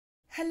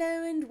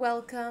Hello and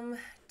welcome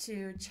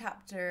to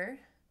chapter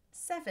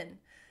 7.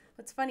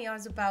 What's funny, I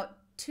was about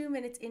 2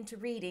 minutes into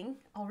reading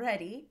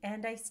already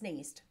and I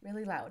sneezed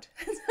really loud.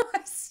 So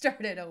I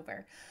started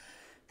over.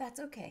 That's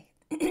okay.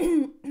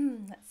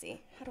 Let's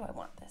see. How do I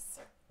want this?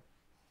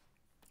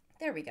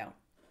 There we go.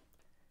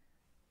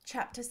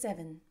 Chapter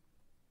 7.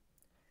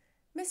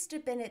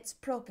 Mr. Bennet's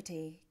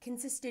property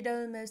consisted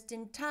almost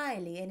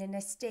entirely in an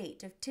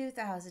estate of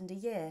 2,000 a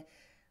year,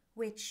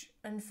 which,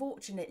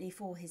 unfortunately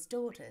for his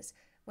daughters,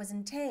 was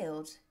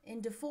entailed, in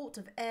default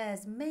of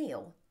heirs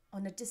male,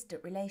 on a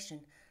distant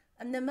relation,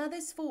 and the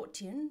mother's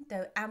fortune,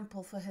 though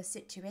ample for her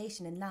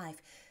situation in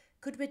life,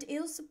 could but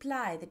ill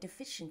supply the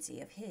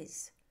deficiency of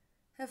his.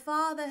 Her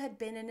father had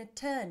been an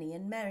attorney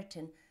in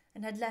Meryton,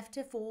 and had left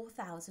her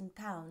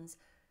 £4,000.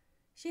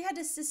 She had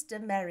a sister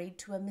married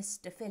to a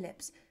Mr.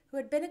 Phillips, who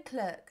had been a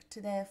clerk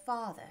to their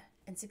father,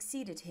 and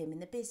succeeded him in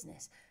the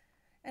business,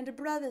 and a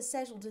brother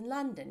settled in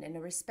London in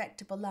a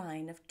respectable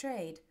line of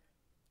trade.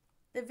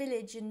 The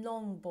village in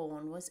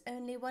Longbourn was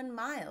only 1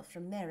 mile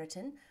from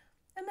Meryton,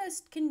 a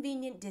most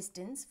convenient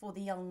distance for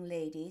the young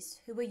ladies,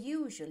 who were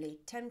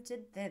usually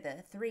tempted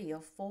thither 3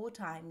 or 4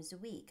 times a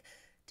week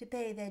to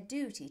pay their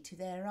duty to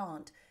their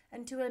aunt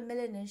and to a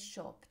milliner's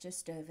shop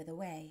just over the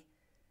way.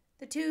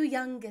 The 2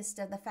 youngest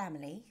of the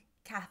family,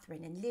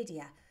 Catherine and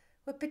Lydia,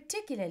 were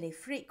particularly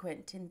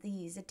frequent in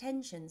these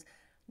attentions.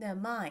 Their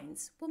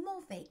minds were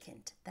more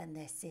vacant than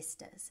their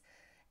sisters',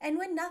 and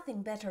when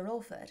nothing better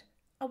offered,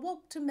 a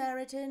walk to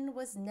Meryton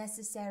was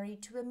necessary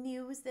to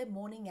amuse their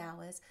morning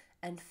hours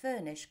and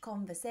furnish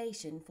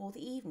conversation for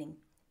the evening,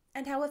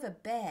 and however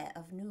bare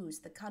of news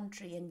the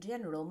country in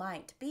general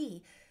might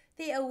be,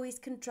 they always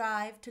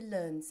contrived to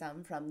learn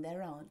some from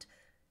their aunt.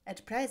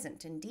 At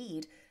present,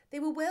 indeed,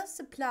 they were well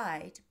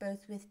supplied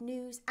both with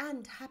news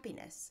and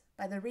happiness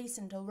by the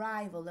recent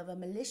arrival of a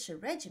militia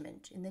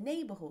regiment in the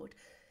neighbourhood.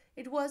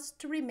 It was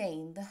to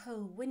remain the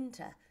whole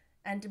winter,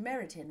 and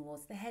Meryton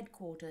was the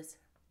headquarters.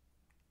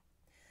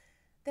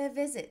 Their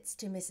visits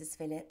to Mrs.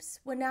 Phillips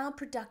were now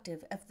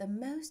productive of the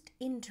most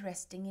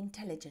interesting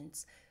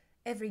intelligence.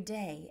 Every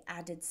day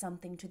added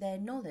something to their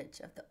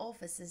knowledge of the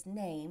officers'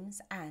 names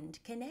and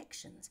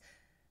connections.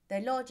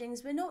 Their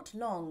lodgings were not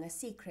long a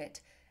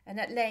secret, and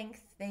at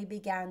length they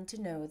began to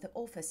know the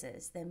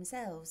officers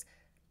themselves.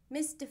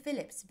 Mr.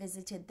 Phillips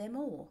visited them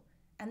all,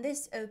 and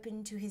this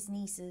opened to his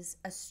nieces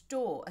a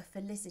store of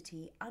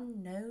felicity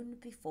unknown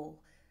before.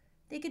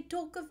 They could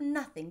talk of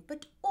nothing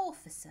but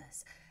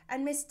officers,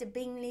 and Mr.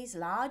 Bingley's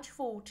large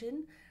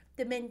fortune,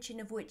 the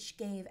mention of which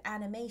gave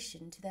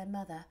animation to their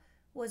mother,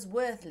 was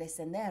worthless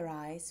in their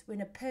eyes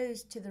when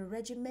opposed to the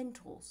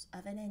regimentals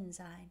of an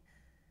ensign.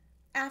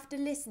 After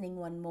listening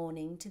one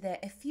morning to their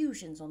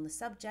effusions on the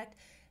subject,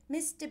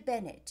 Mr.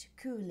 Bennet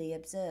coolly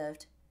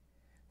observed,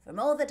 "From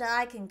all that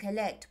I can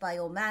collect by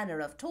your manner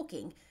of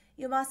talking,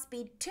 you must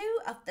be 2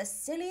 of the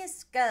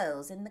silliest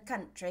girls in the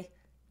country.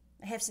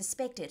 I have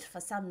suspected for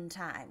some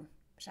time,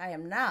 but I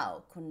am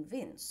now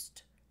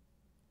convinced."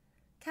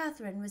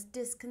 Catherine was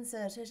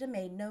disconcerted and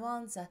made no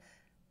answer,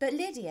 but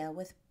Lydia,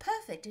 with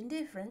perfect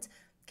indifference,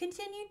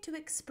 continued to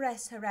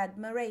express her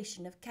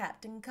admiration of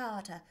Captain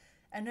Carter,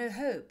 and her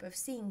hope of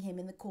seeing him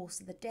in the course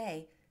of the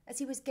day, as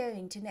he was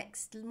going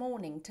next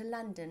morning to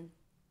London.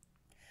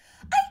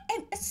 "I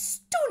am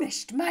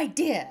astonished, my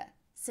dear,"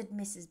 said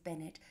Mrs.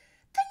 Bennet,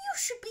 "that you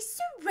should be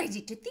so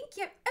ready to think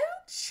your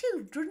own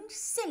children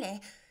silly.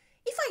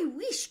 If I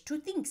wish to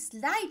think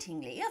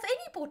slightingly of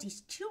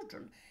anybody's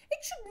children,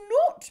 it should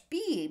not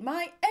be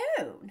my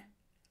own."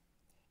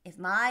 "If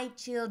my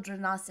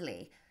children are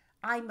silly,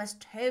 I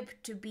must hope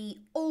to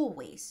be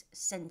always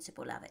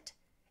sensible of it."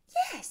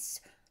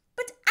 "Yes,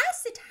 but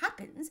as it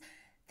happens,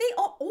 they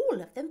are all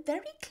of them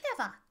very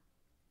clever."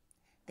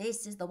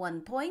 "This is the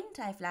one point,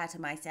 I flatter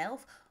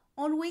myself,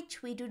 on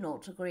which we do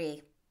not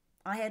agree.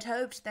 I had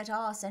hoped that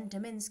our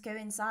sentiments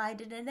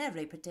coincided in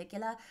every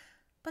particular,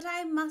 but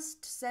I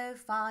must so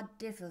far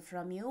differ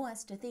from you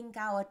as to think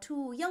our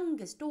 2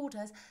 youngest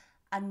daughters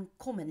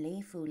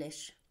uncommonly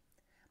foolish."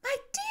 "My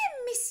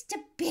dear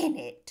Mr.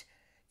 Bennet,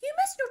 you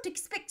must not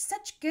expect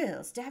such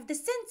girls to have the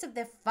sense of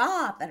their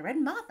father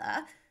and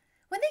mother.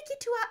 When they get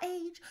to our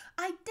age,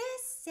 I dare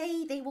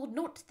say they will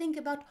not think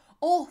about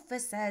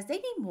officers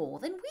any more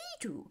than we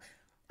do.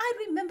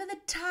 I remember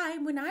the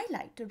time when I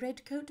liked a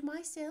red coat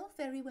myself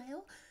very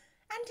well,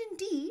 and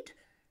indeed,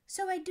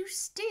 so I do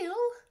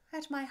still,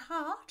 at my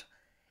heart.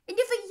 And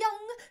if a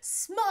young,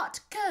 smart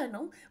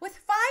colonel with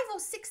 5 or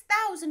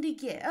 6,000 a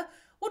year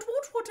would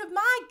want one of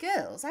my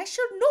girls, I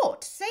should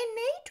not say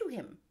nay to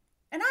him.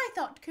 And I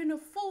thought Colonel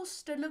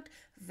Forster looked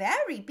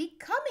very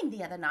becoming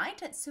the other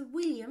night at Sir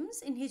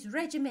William's in his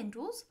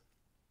regimentals."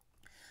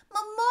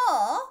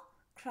 "Mamma,"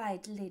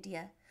 cried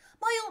Lydia,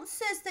 "my aunt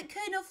says that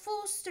Colonel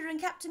Forster and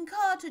Captain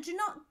Carter do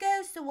not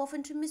go so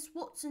often to Miss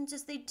Watson's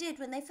as they did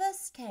when they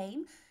first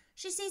came.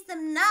 She sees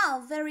them now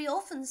very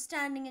often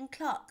standing in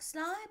Clark's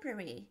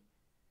library."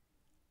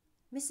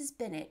 Mrs.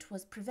 Bennet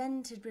was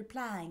prevented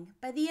replying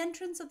by the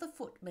entrance of the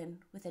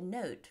footman with a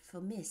note for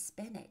Miss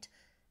Bennet.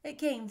 It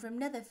came from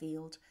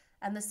Netherfield,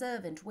 and the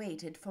servant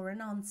waited for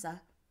an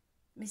answer.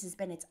 Mrs.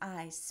 Bennet's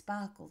eyes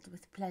sparkled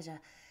with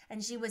pleasure,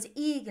 and she was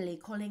eagerly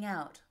calling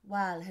out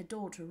while her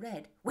daughter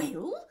read.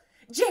 "Well,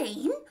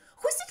 Jane,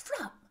 who's it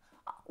from?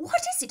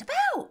 What is it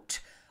about?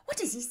 What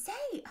does he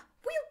say?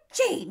 Will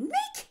Jane,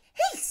 make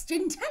haste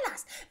and tell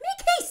us.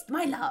 Make haste,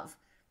 my love."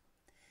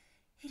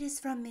 "It is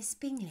from Miss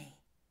Bingley,"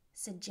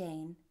 said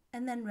Jane,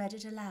 and then read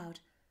it aloud.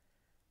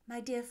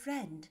 "My dear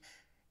friend,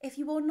 if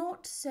you are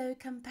not so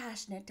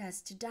compassionate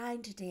as to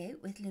dine today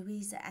with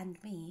Louisa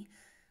and me,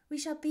 we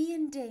shall be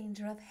in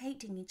danger of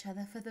hating each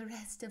other for the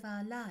rest of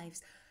our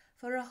lives,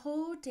 for a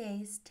whole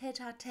day's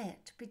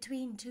tete-a-tete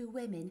between two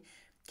women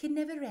can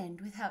never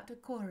end without a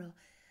quarrel.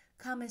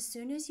 Come as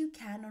soon as you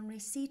can on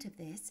receipt of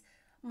this.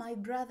 My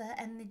brother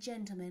and the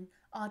gentleman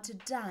are to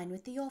dine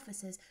with the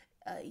officers.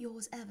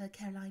 Yours ever,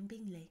 Caroline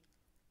Bingley."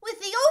 "With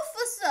the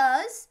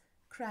officers?"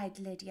 cried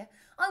Lydia.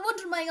 "I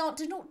wonder my aunt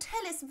did not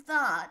tell us of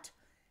that."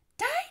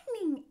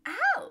 "Dining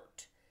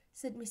out,"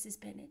 said Mrs.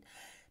 Bennet.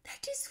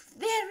 "That is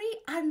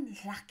very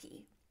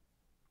unlucky."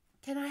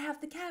 "Can I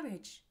have the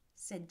carriage?"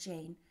 said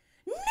Jane.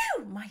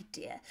 "No, my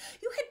dear,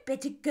 you had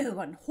better go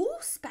on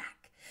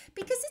horseback,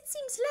 because it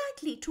seems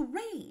likely to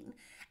rain,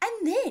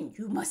 and then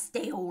you must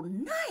stay all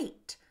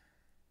night."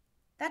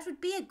 "That would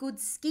be a good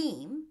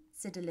scheme,"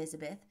 said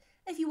Elizabeth,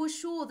 "if you were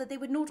sure that they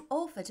would not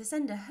offer to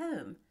send her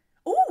home."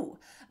 "Oh,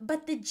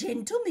 but the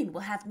gentlemen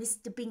will have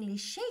Mr.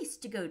 Bingley's chaise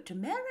to go to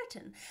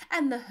Meryton,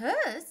 and the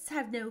Hursts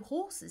have no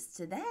horses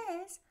to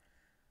theirs."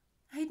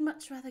 "I'd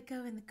much rather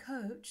go in the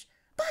coach."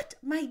 "But,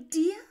 my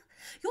dear,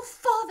 your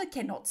father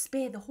cannot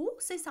spare the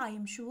horses, I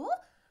am sure.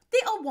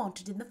 They are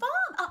wanted in the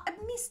farm,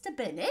 Mr.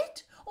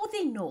 Bennet, or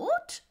they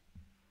not?"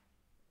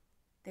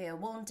 "They are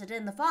wanted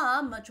in the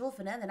farm much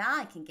oftener than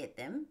I can get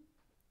them."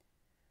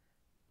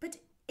 "But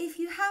if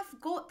you have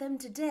got them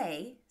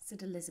today,"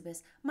 said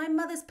Elizabeth, "my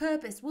mother's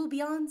purpose will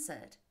be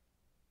answered."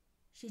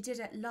 She did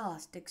at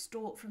last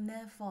extort from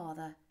their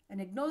father an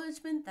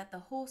acknowledgment that the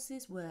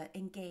horses were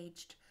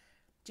engaged.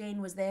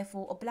 Jane was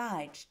therefore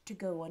obliged to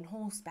go on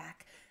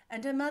horseback,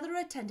 and her mother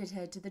attended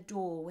her to the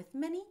door with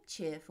many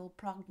cheerful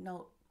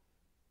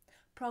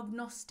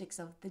prognostics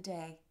of the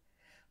day.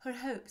 Her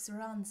hopes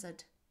were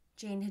answered.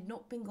 Jane had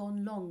not been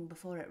gone long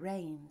before it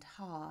rained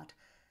hard.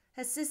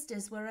 Her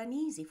sisters were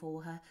uneasy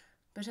for her,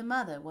 but her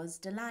mother was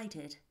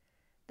delighted.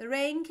 The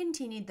rain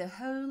continued the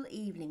whole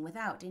evening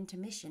without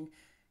intermission.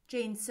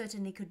 Jane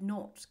certainly could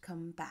not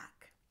come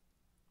back.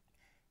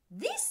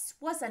 "This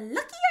was a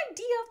lucky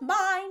idea of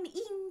mine,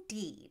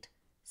 indeed,"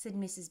 said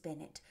Mrs.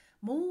 Bennet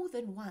more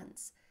than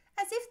once,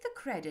 as if the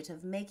credit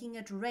of making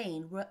it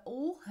rain were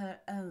all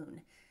her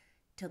own.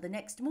 Till the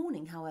next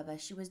morning, however,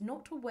 she was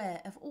not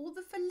aware of all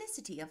the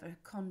felicity of her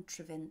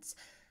contrivance.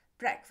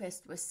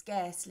 Breakfast was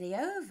scarcely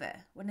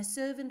over when a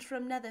servant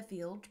from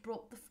Netherfield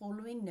brought the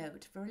following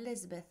note for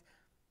Elizabeth.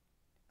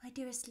 "My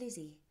dearest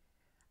Lizzie,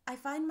 I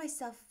find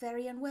myself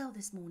very unwell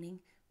this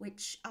morning,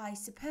 which I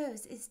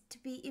suppose is to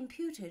be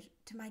imputed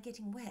to my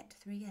getting wet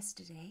through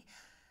yesterday.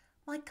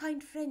 My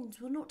kind friends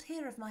will not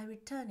hear of my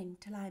returning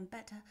till I am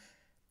better.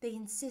 They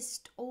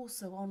insist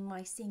also on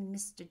my seeing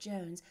Mr.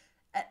 Jones.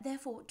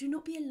 Therefore, do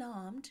not be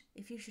alarmed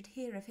if you should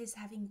hear of his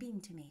having been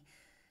to me.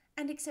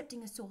 And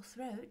excepting a sore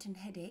throat and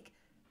headache,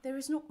 there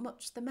is not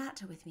much the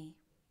matter with me.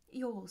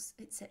 Yours,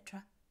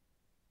 etc."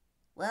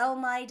 "Well,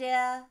 my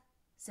dear,"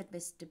 said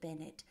Mr.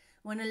 Bennet,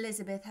 when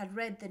Elizabeth had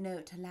read the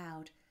note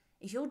aloud,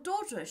 "if your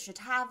daughter should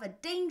have a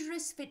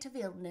dangerous fit of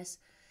illness,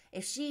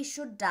 if she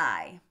should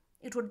die,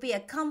 it would be a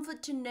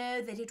comfort to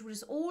know that it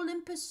was all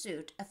in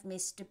pursuit of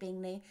Mr.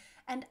 Bingley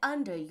and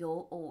under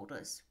your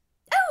orders."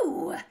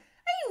 "Oh,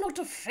 I am not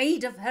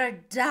afraid of her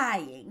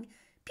dying.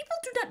 People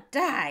do not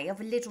die of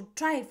a little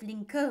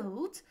trifling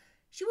cold.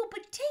 She will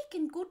be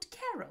taken good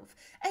care of.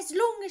 As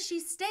long as she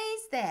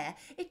stays there,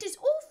 it is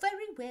all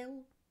very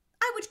well.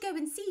 I would go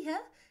and see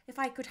her if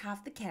I could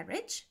have the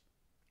carriage."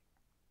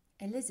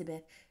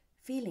 Elizabeth,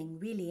 feeling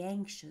really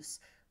anxious,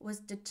 was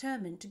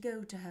determined to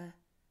go to her,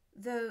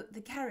 though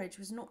the carriage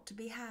was not to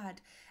be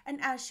had, and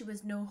as she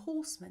was no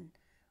horseman,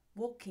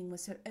 walking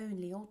was her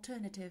only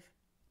alternative.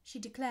 She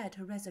declared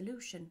her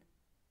resolution.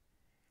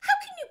 "How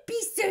can you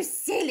be so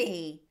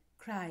silly,"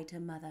 cried her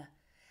mother,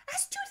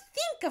 "as to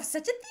think of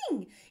such a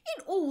thing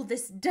in all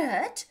this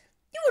dirt?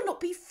 You will not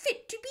be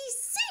fit to be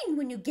seen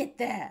when you get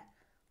there."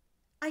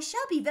 "I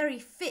shall be very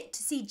fit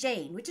to see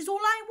Jane, which is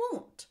all I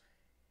want."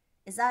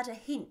 "Is that a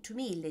hint to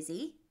me,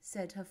 Lizzie?"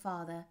 said her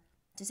father.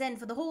 "To send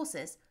for the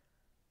horses?"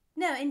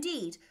 "No,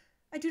 indeed.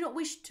 I do not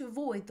wish to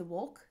avoid the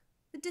walk.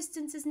 The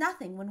distance is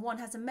nothing when one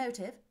has a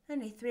motive,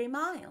 only 3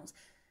 miles.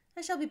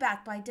 I shall be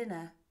back by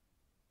dinner."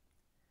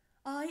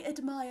 "I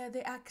admire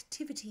the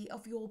activity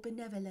of your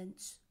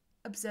benevolence,"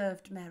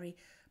 observed Mary,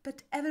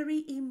 "but every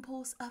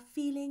impulse of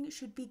feeling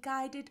should be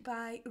guided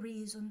by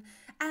reason,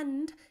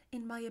 and,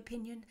 in my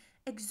opinion,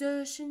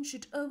 exertion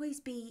should always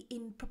be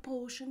in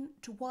proportion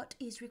to what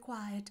is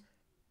required."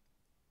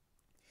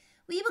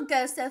 "We will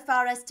go so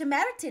far as to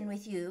Meryton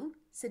with you,"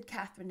 said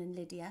Catherine and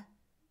Lydia.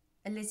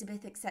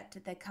 Elizabeth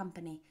accepted their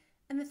company,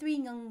 and the 3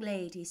 young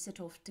ladies set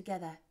off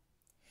together.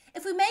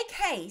 "If we make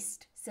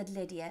haste," said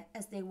Lydia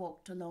as they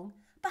walked along,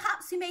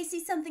 Perhaps we may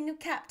see something of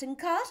Captain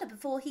Carter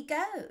before he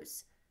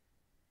goes."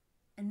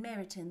 And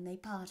Meryton they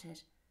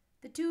parted.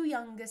 The two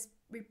youngest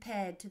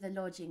repaired to the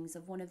lodgings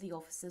of one of the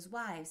officers'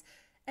 wives,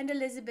 and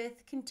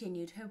Elizabeth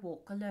continued her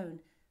walk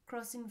alone,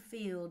 crossing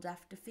field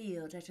after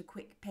field at a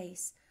quick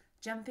pace,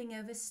 jumping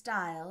over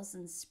stiles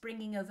and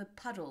springing over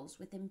puddles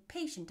with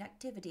impatient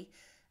activity,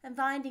 and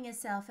finding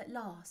herself at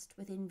last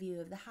within view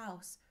of the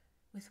house,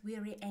 with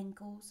weary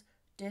ankles,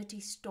 dirty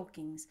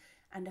stockings,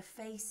 and a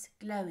face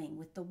glowing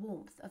with the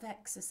warmth of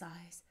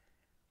exercise.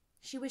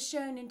 She was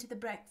shown into the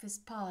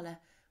breakfast parlour,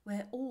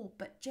 where all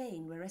but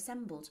Jane were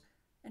assembled,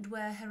 and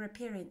where her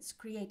appearance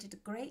created a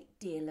great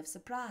deal of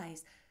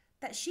surprise.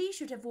 That she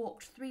should have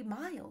walked 3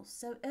 miles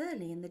so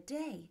early in the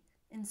day,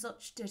 in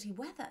such dirty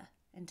weather,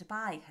 and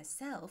by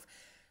herself,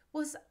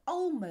 was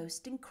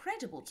almost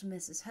incredible to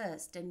Mrs.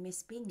 Hurst and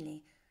Miss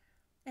Bingley,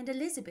 and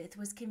Elizabeth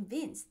was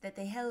convinced that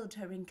they held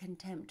her in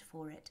contempt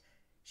for it.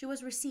 She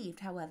was received,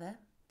 however,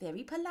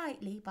 very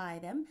politely by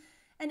them,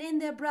 and in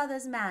their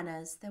brother's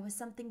manners there was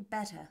something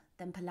better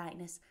than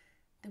politeness.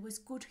 There was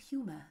good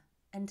humour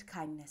and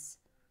kindness.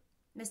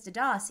 Mr.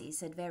 Darcy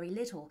said very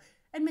little,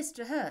 and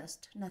Mr.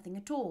 Hurst nothing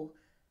at all.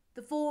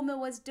 The former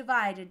was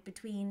divided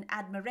between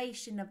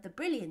admiration of the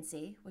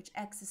brilliancy which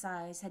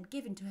exercise had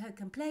given to her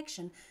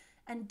complexion,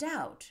 and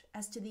doubt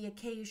as to the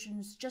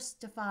occasions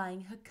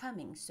justifying her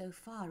coming so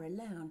far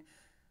alone.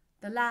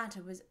 The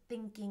latter was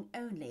thinking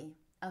only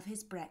of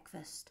his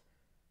breakfast.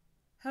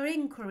 Her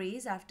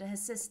inquiries after her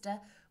sister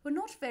were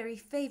not very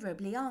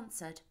favourably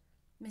answered.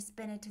 Miss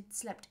Bennet had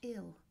slept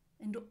ill,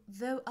 and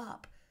though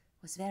up,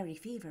 was very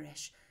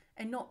feverish,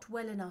 and not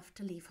well enough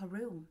to leave her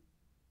room.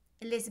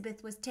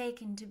 Elizabeth was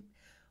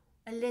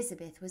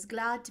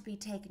glad to be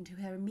taken to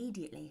her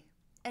immediately,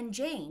 and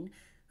Jane,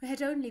 who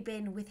had only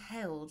been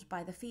withheld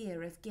by the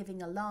fear of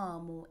giving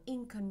alarm or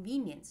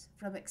inconvenience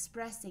from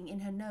expressing in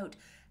her note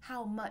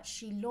how much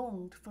she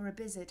longed for a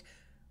visit,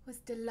 was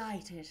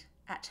delighted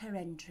at her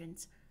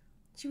entrance.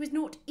 She was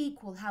not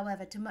equal,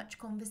 however, to much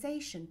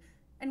conversation,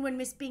 and when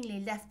Miss Bingley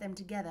left them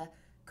together,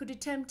 could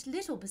attempt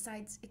little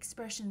besides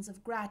expressions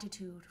of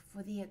gratitude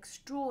for the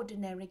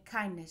extraordinary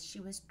kindness she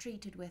was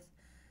treated with.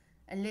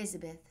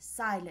 Elizabeth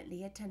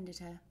silently attended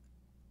her.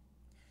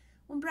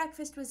 When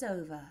breakfast was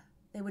over,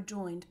 they were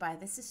joined by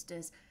the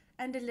sisters,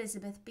 and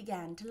Elizabeth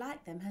began to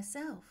like them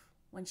herself,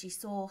 when she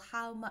saw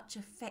how much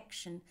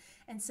affection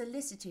and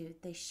solicitude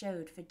they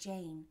showed for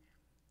Jane.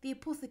 The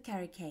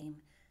apothecary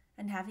came,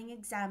 and having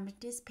examined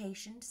his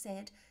patient,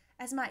 said,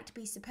 as might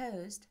be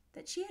supposed,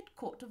 that she had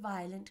caught a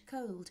violent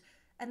cold,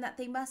 and that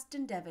they must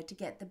endeavour to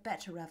get the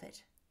better of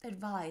it,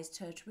 advised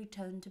her to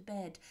return to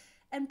bed,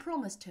 and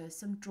promised her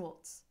some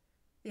draughts.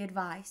 The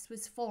advice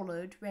was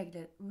followed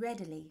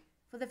readily,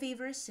 for the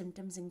feverish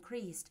symptoms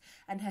increased,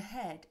 and her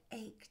head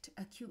ached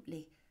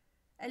acutely.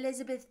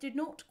 Elizabeth did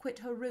not quit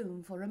her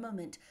room for a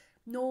moment,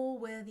 nor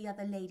were the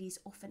other ladies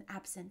often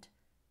absent.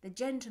 The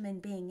gentlemen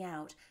being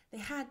out, they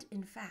had,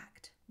 in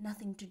fact,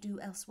 nothing to do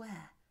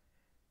elsewhere.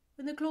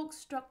 When the clock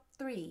struck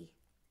 3,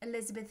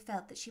 Elizabeth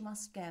felt that she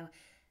must go,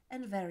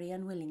 and very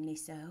unwillingly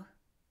so.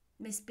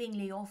 Miss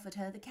Bingley offered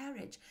her the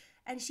carriage,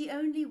 and she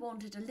only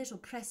wanted a little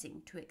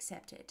pressing to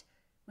accept it,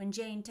 when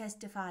Jane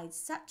testified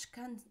such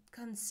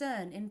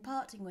concern in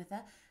parting with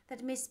her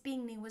that Miss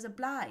Bingley was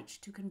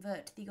obliged to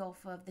convert the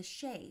offer of the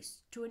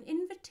chaise to an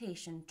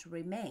invitation to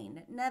remain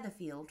at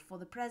Netherfield for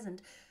the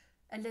present.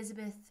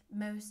 Elizabeth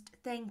most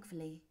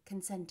thankfully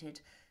consented,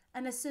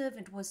 and a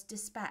servant was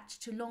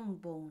dispatched to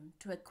Longbourn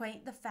to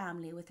acquaint the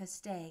family with her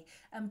stay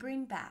and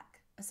bring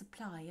back a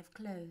supply of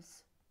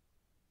clothes.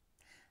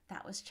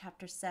 That was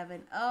chapter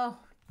 7. Oh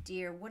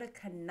dear, what a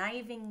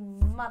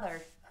conniving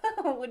mother.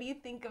 What do you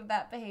think of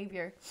that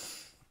behavior?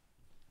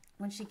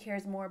 When she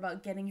cares more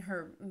about getting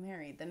her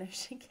married than if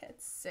she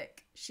gets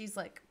sick. She's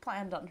like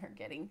planned on her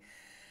getting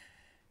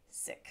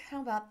sick.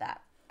 How about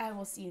that? I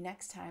will see you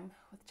next time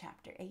with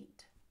chapter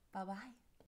 8. Bye-bye.